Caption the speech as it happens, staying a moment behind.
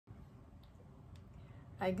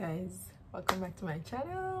Hi guys, welcome back to my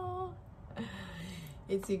channel.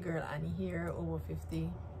 It's your girl Annie here, over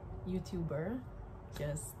 50 YouTuber,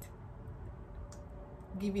 just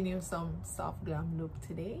giving you some soft glam look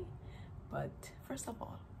today. But first of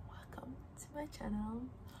all, welcome to my channel.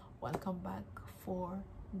 Welcome back for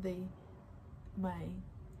my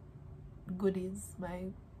goodies,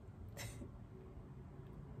 my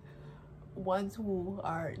ones who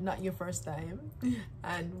are not your first time,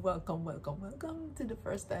 and welcome to the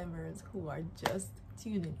first timers who are just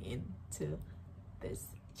tuning in to this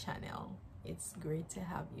channel. It's great to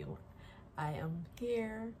have you. I am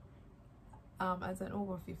here as an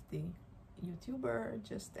over 50 YouTuber,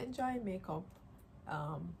 just enjoying makeup,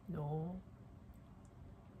 no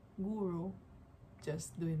guru,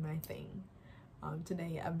 just doing my thing.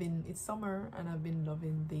 Today it's summer and I've been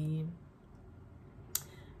loving the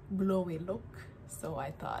glowy look, so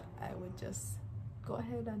I thought I would just go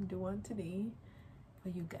ahead and do one today for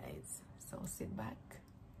you guys. So sit back,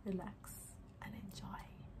 relax and enjoy.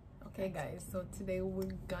 Okay guys, so today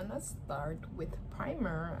we're gonna start with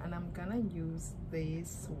primer, and I'm gonna use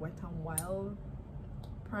this Wet n Wild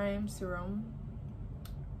Prime Serum,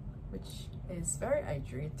 which is very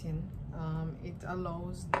hydrating. It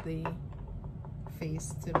allows the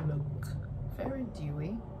face to look very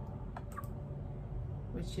dewy,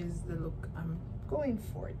 which is the look I'm going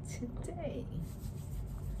for today.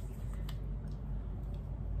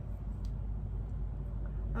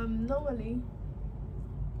 Normally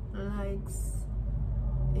likes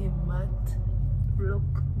a matte look,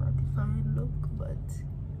 mattifying look, but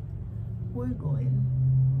we're going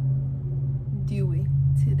dewy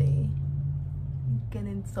today,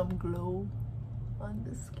 getting some glow on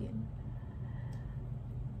the skin.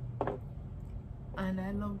 And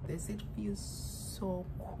I love this, it feels so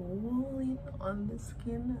cooling on the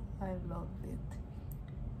skin. I love it.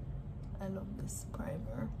 I love this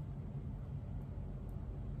primer.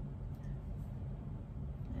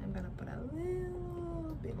 I'm gonna put a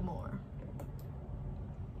little bit more.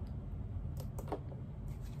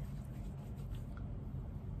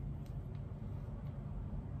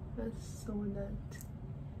 Just so that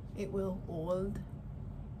it will hold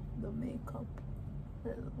the makeup a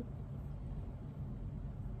little bit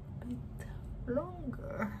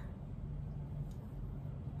longer.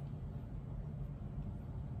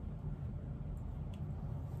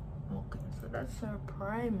 Okay, so that's our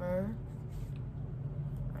primer.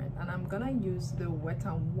 Right, and I'm gonna use the Wet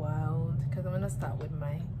n Wild because I'm gonna start with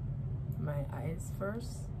my eyes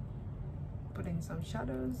first, putting some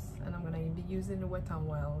shadows, and I'm gonna be using the Wet n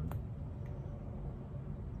Wild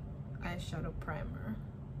eyeshadow primer.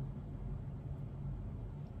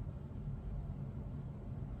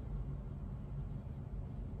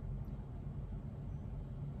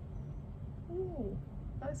 Ooh,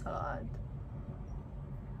 that's hard.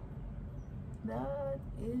 That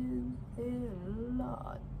is a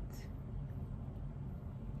lot.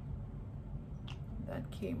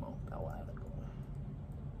 That came out a while ago.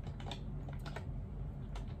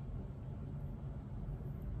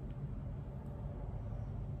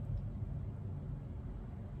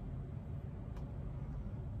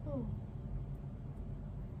 Oh.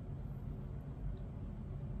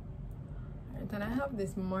 And I have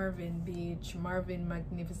this Maryn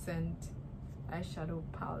Macnificent eyeshadow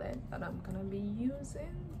palette that I'm gonna be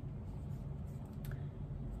using.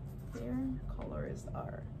 Their colors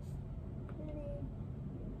are pretty.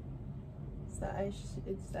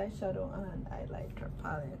 It's eyeshadow and highlighter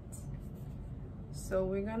palette. So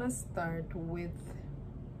we're gonna start with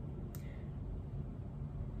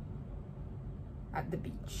At the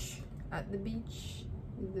Beach. At the Beach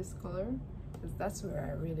is this color, because that's where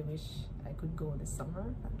I really wish I could go this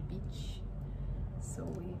summer, at the beach. So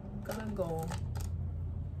we're gonna go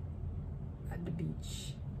at the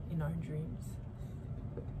beach in our dreams.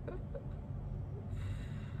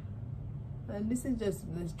 And this is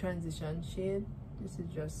just this transition shade. This is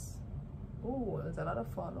just, oh, there's a lot of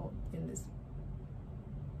fallout in this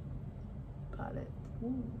palette.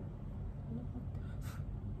 Ooh,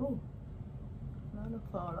 oh, a lot of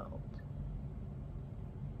fallout.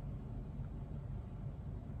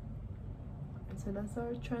 So that's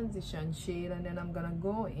our transition shade, and then I'm gonna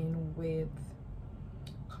go in with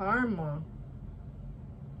Karma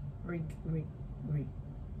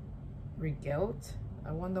Regelt.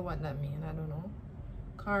 I wonder what that means. I don't know.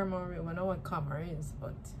 Karma, I know what Karma is,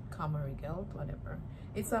 but Karma Regelt, whatever.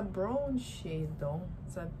 It's a brown shade though.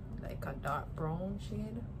 It's like a dark brown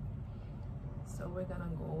shade. So we're gonna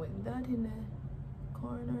go with that in the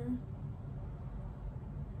corner.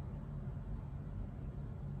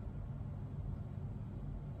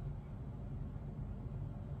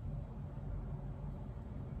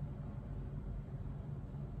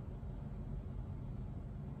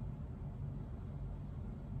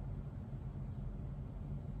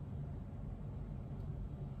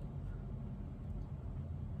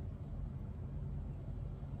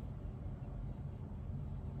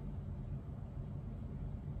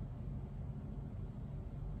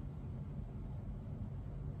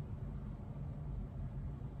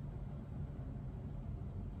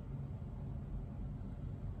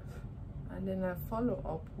 And then I follow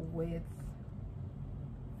up with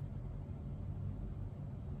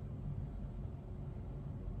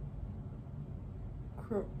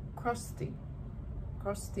Crusty.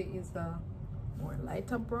 Crusty is a more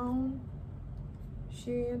lighter brown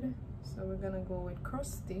shade, so we're gonna go with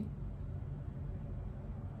Crusty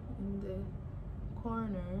in the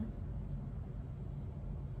corner.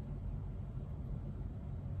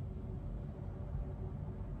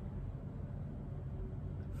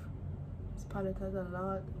 This palette has a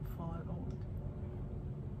lot of fallout.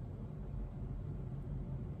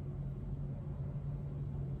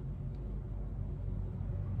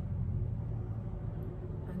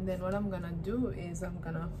 And then what I'm gonna do is I'm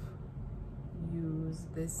gonna use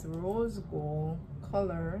this rose gold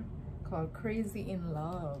color called Crazy in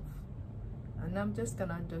Love, and I'm just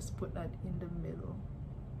gonna put that in the middle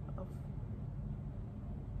of,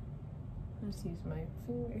 let's use my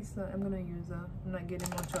finger. It's not, I'm gonna use a, I'm not getting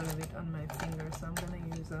much out of it on my finger, so I'm gonna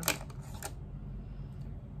use a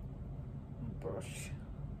brush.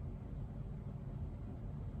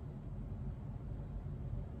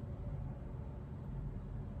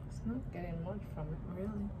 It's not getting much from it,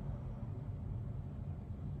 really.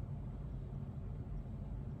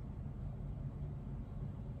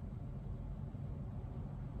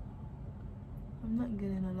 I'm not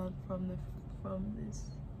getting a lot from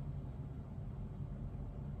this.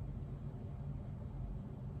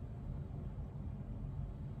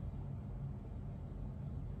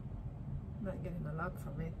 Not getting a lot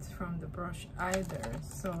from it from the brush either.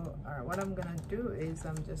 So what I'm gonna do is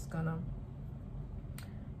I'm just gonna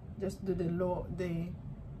do the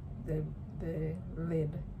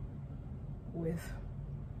lid with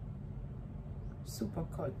Super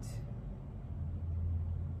Cut.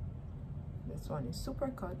 This one is Super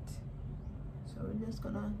Cut, so we're just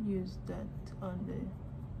gonna use that on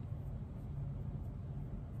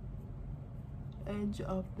the edge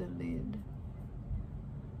of the lid.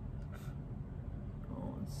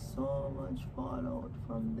 Oh, so much fallout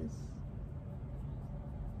from this.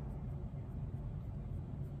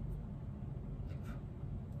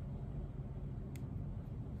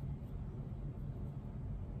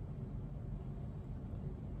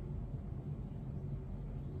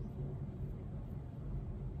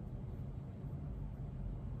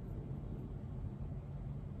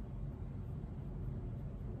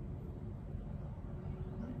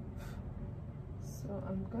 So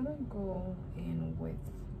I'm gonna go in with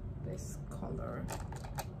this color.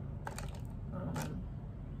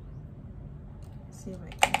 See if I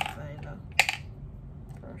can find a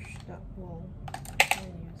brush that will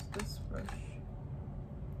use this brush.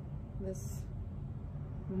 This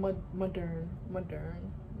modern,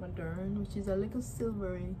 which is a little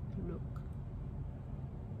silvery look.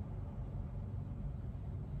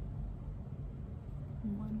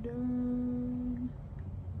 Modern.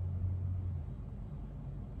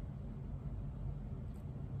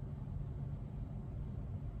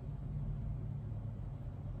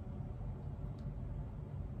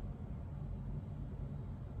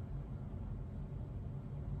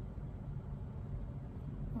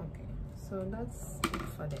 Okay, so that's it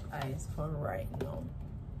for the eyes for right now.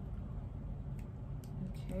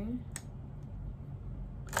 Okay.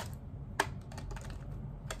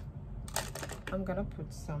 I'm gonna put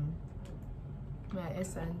my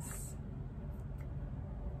essence.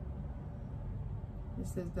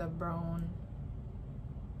 This is the brown.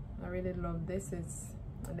 I really love this. It's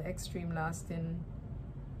the Extreme Lasting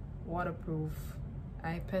Waterproof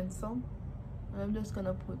Eye Pencil. I'm just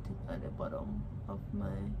gonna put it at the bottom of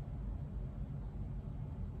my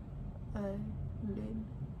eyelid,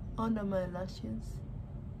 under my lashes,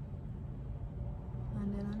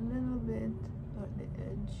 and then a little bit at the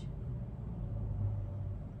edge.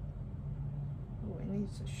 Oh, it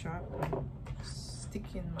needs to sharpen,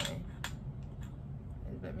 stick in my,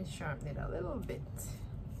 let me sharpen it a little bit.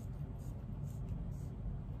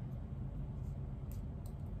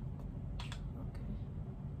 Okay.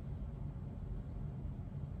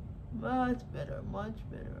 Much better, much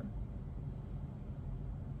better.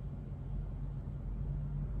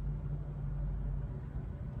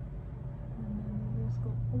 And then just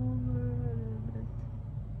go over a little bit.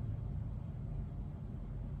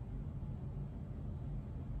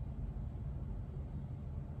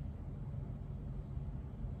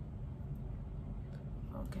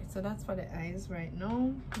 Okay, so that's for the eyes right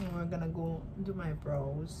now. And we're gonna go do my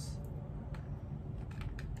brows.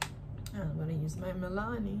 And I'm gonna use my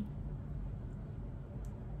Milani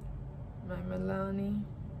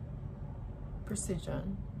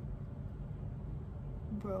Precision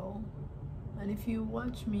Brow. And if you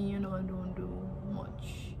watch me, you know I don't do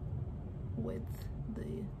much with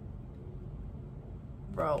the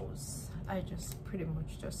brows, I just pretty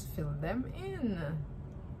much just fill them in.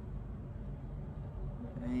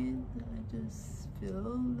 Right, I just fill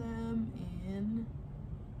them in.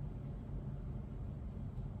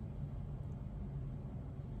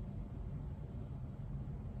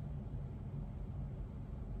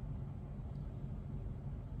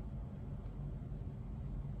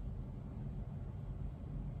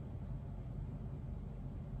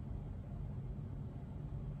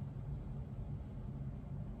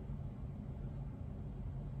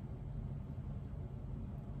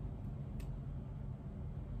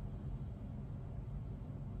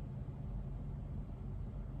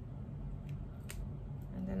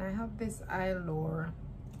 And I have this Eyelure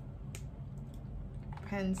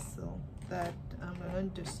pencil that I'm gonna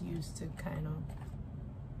just use to kind of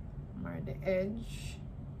mark the edge.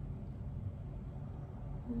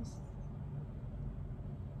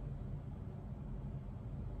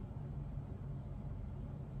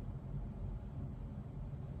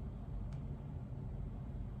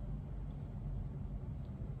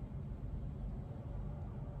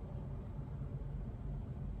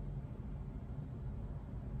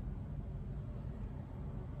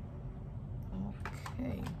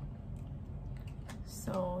 Okay,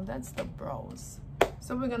 so that's the brows.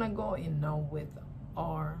 So we're gonna go in now with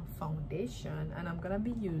our foundation, and I'm gonna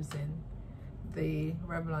be using the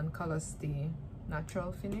Revlon Color Stay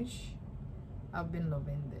Natural Finish. I've been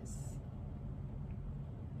loving this.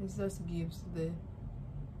 This just gives the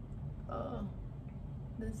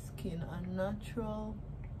skin a natural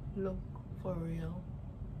look for real.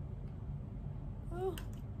 Oh,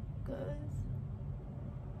 guys.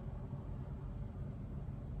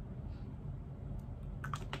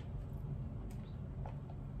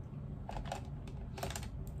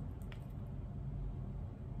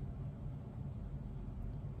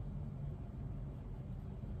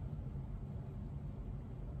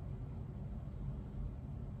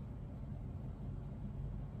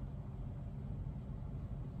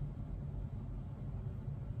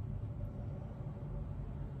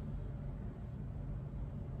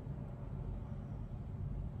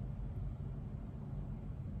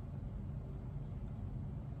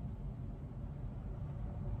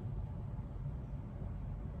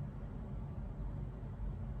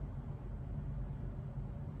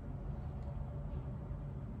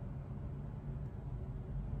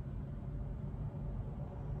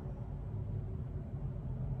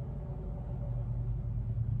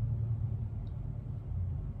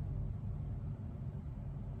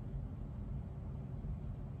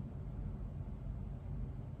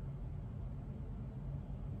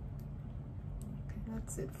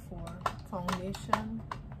 That's it for foundation.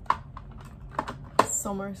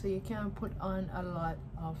 Summer, so you can't put on a lot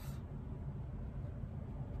of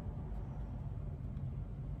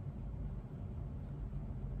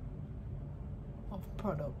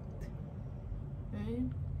product, right?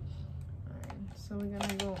 Alright, so we're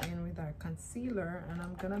gonna go in with our concealer, and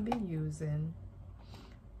I'm gonna be using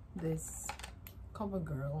this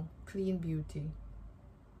Covergirl Clean Beauty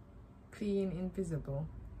Clean Invisible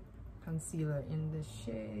concealer in the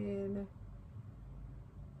shade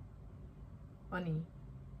Honey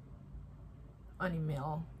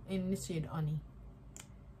Mel, in the shade Honey.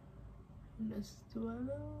 Just do a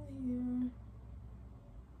little here.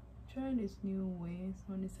 Try this new way.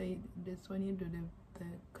 So when you say this, when you do the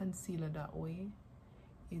concealer that way,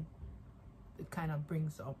 it kind of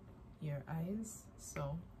brings up your eyes.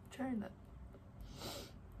 So try that.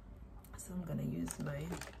 So I'm gonna use my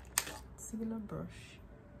concealer brush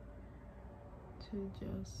to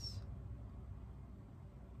just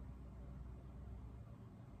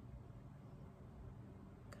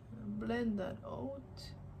kind of blend that out.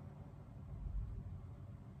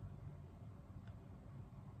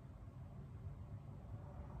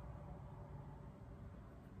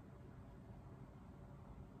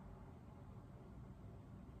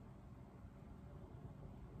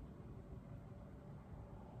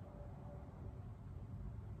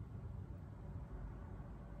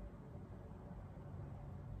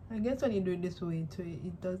 I guess when you do it this way too,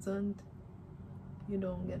 it doesn't, you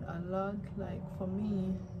don't get a lot, like for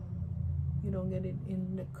me, you don't get it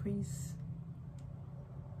in the crease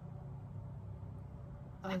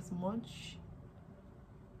as much.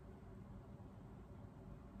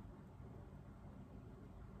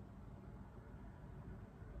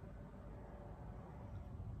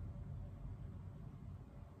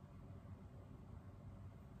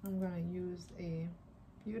 I'm gonna use a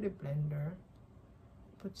beauty blender.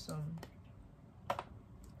 Put some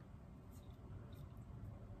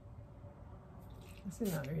it's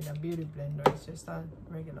not really a beauty blender, it's just a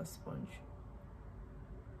regular sponge,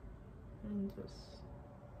 and just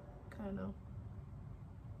kind of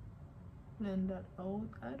blend that out.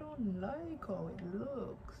 I don't like how it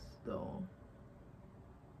looks though.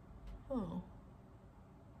 Oh,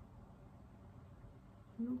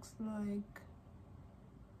 looks like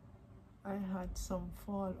I had some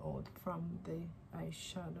fallout from the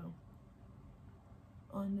eyeshadow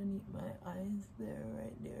underneath my eyes there,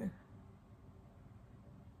 right there.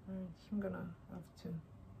 Alright, I'm gonna have to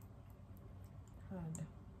add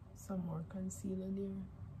some more concealer there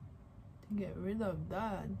to get rid of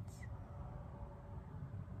that.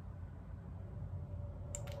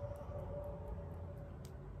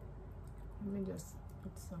 Let me just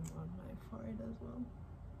put some on my forehead as well.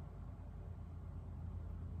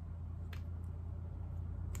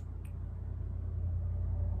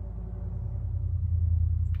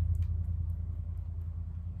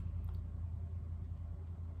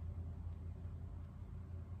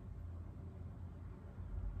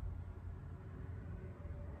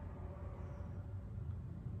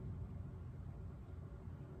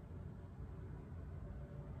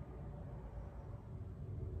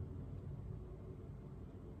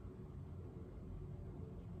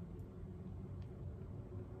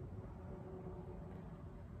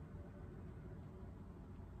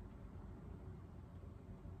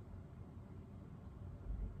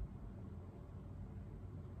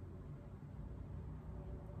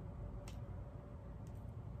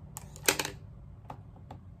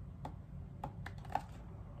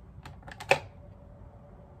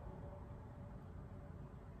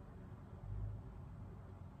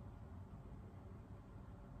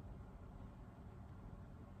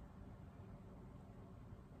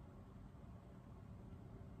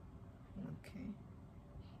 Okay,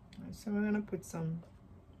 so we're gonna put some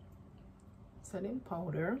setting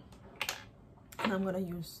powder, and I'm gonna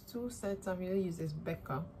use 2 sets. I'm gonna use this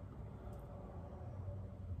Becca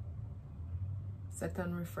Set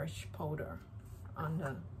and Refresh powder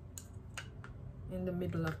on in the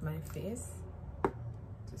middle of my face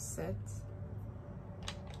to set.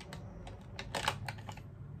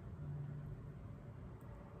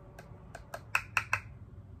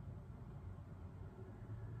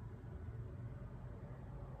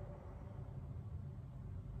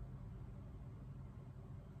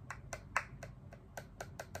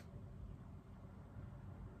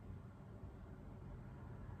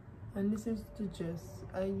 And this is to just,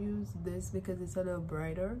 I use this because it's a little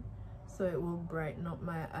brighter, so it will brighten up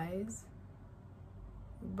my eyes,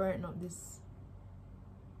 brighten up this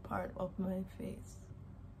part of my face.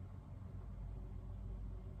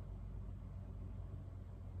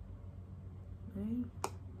 Okay.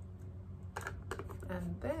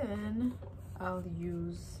 And then I'll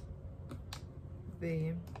use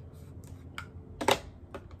the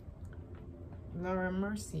Laura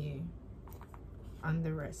Mercier on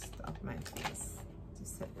the rest of my face to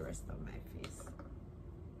set the rest of my face.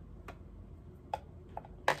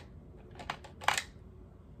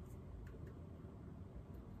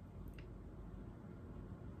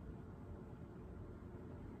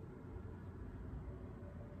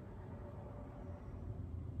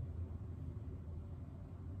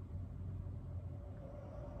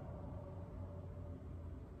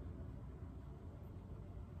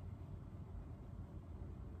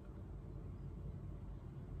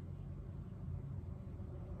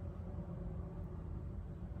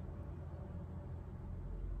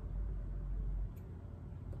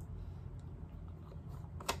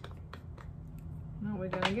 Now we're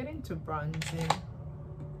gonna get into bronzing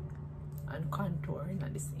and contouring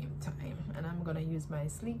at the same time, and I'm gonna use my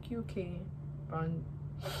Sleek UK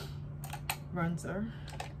bronzer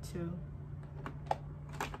to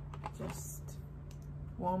just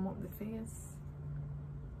warm up the face.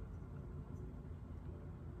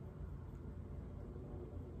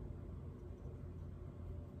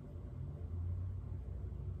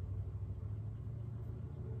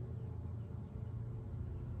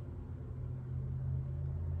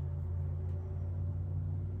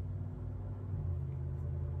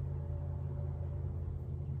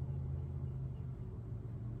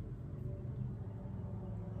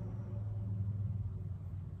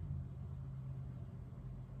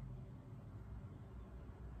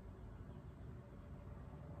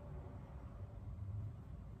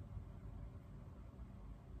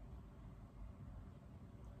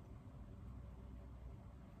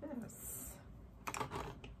 Yes.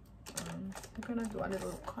 I'm gonna do a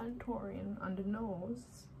little contouring on the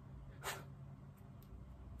nose.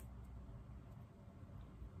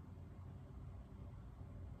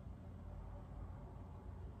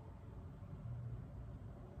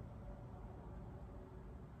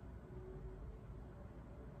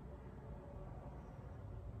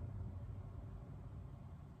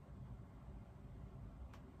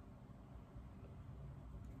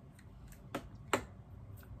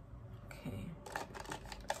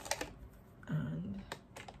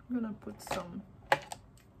 I'm gonna put some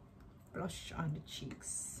blush on the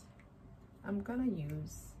cheeks. I'm gonna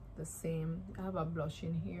use the same, I have a blush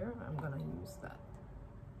in here, I'm gonna use that.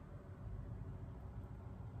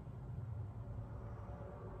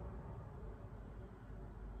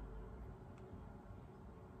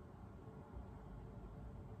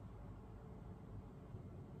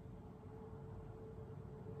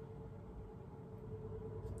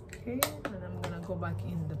 Okay, and I'm gonna go back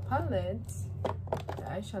in the palette, the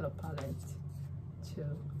eyeshadow palette, to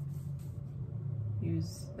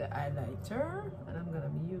use the highlighter, and I'm gonna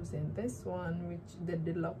be using this one, which the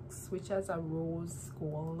deluxe, which has a rose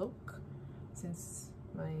gold look. Since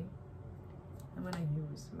I'm gonna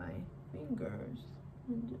use my fingers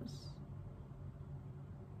and just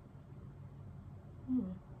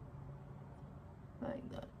like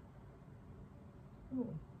that.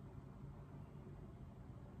 Ooh.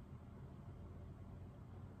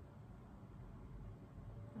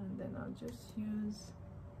 And then I'll just use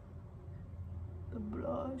the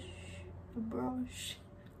brush,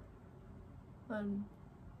 and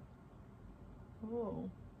oh,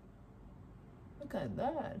 look at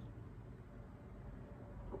that.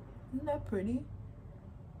 Isn't that pretty?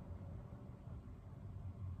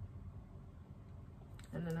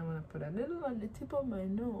 And then I'm gonna put a little on the tip of my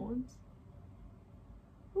nose.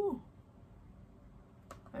 Ooh,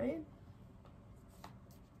 right?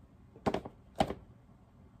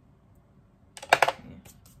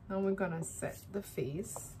 Now we're gonna set the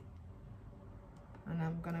face, and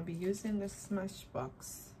I'm gonna be using the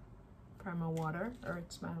Smashbox primer water,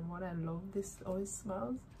 Earth Man water. I love this, how it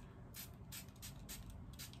smells.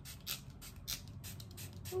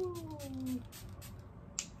 Ooh.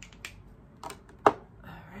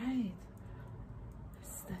 Alright,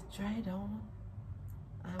 let's that dry down,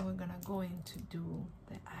 and we're gonna go in to do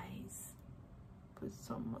the eyes. Put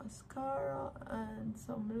some mascara and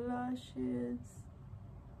some lashes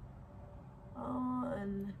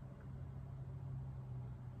on.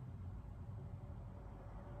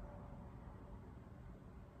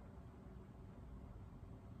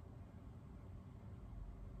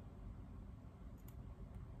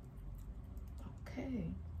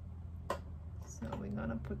 Okay, so we're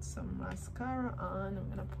gonna put some mascara on. I'm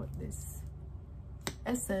gonna put this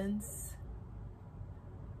Essence,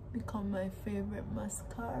 become my favorite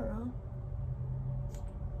mascara.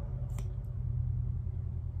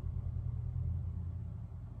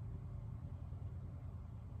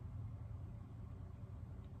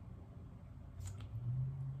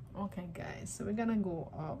 Okay guys, so we're gonna go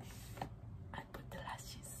off and put the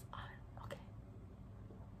lashes on. Okay,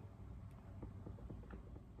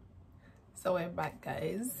 so we're back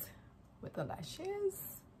guys with the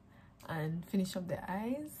lashes and finish up the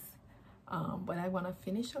eyes, but I want to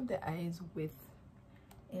finish up the eyes with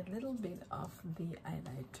a little bit of the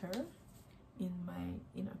highlighter in my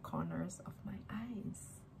inner corners of my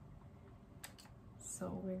eyes.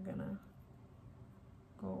 So we're gonna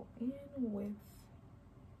go in with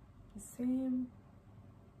the same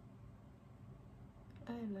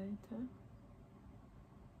highlighter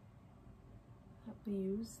that we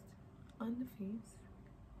used on the face.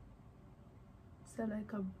 So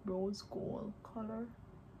like a rose gold color.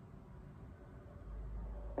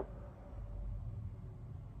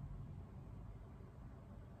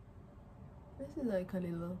 This is like a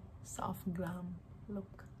little soft glam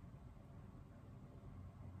look.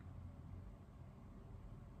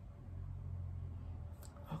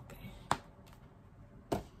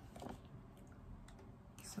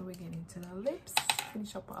 So we get into the lips.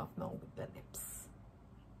 Finish up off now with the lips.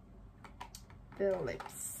 The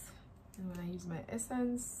lips. I'm gonna use my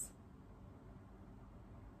Essence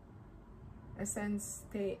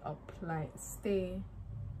Stay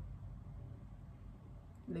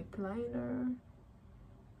Lip Liner,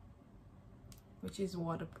 which is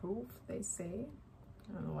waterproof, they say.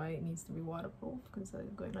 I don't know why it needs to be waterproof, because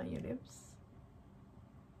it's going on your lips.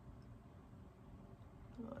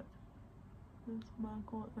 But let's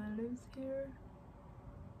mark out my lips here.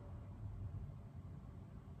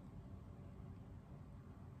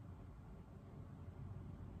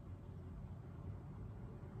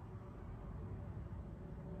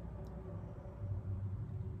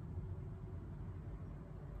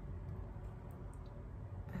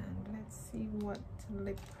 And let's see what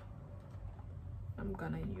lip I'm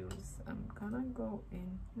gonna use. I'm gonna go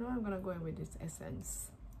in with this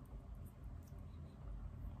Essence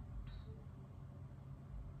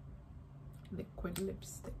liquid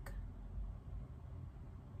lipstick.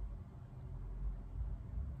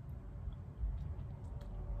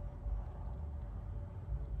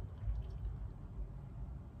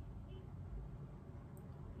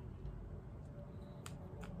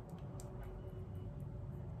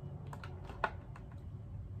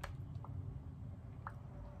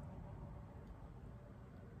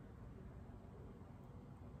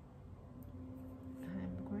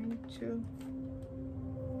 to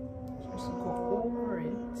just go over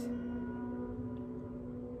it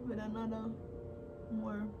with another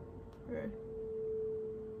more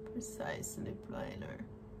precise lip liner.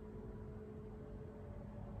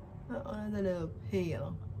 That one is a little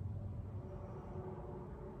pale.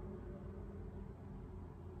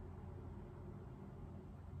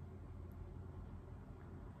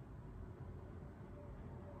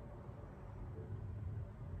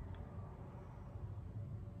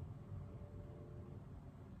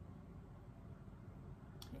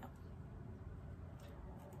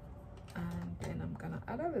 And then I'm gonna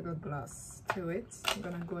add a little gloss to it. I'm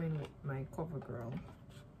gonna go in with my Covergirl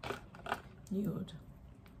nude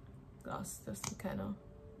gloss just to kind of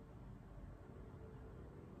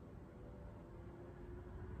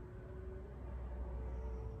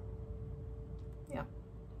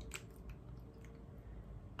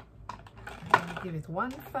I'm gonna give it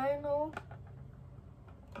one final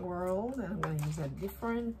whirl, and I'm gonna use a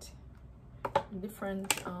different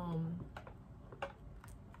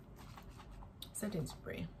setting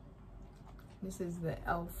spray. This is the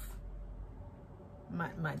e.l.f.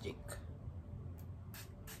 Matte Magic.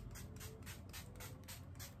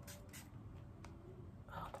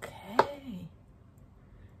 Okay.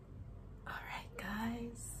 Alright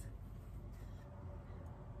guys.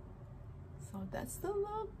 So that's the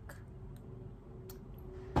look.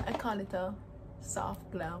 I call it a soft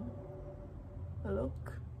glam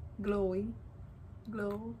look. Glowy.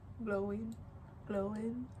 Glowing.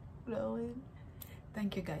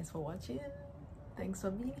 Thank you guys for watching. Thanks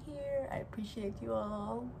for being here. I appreciate you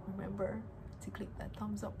all. Remember to click that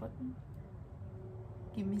thumbs up button.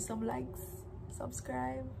 Give me some likes,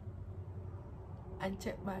 subscribe, and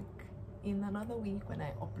check back in another week when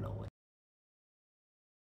I upload.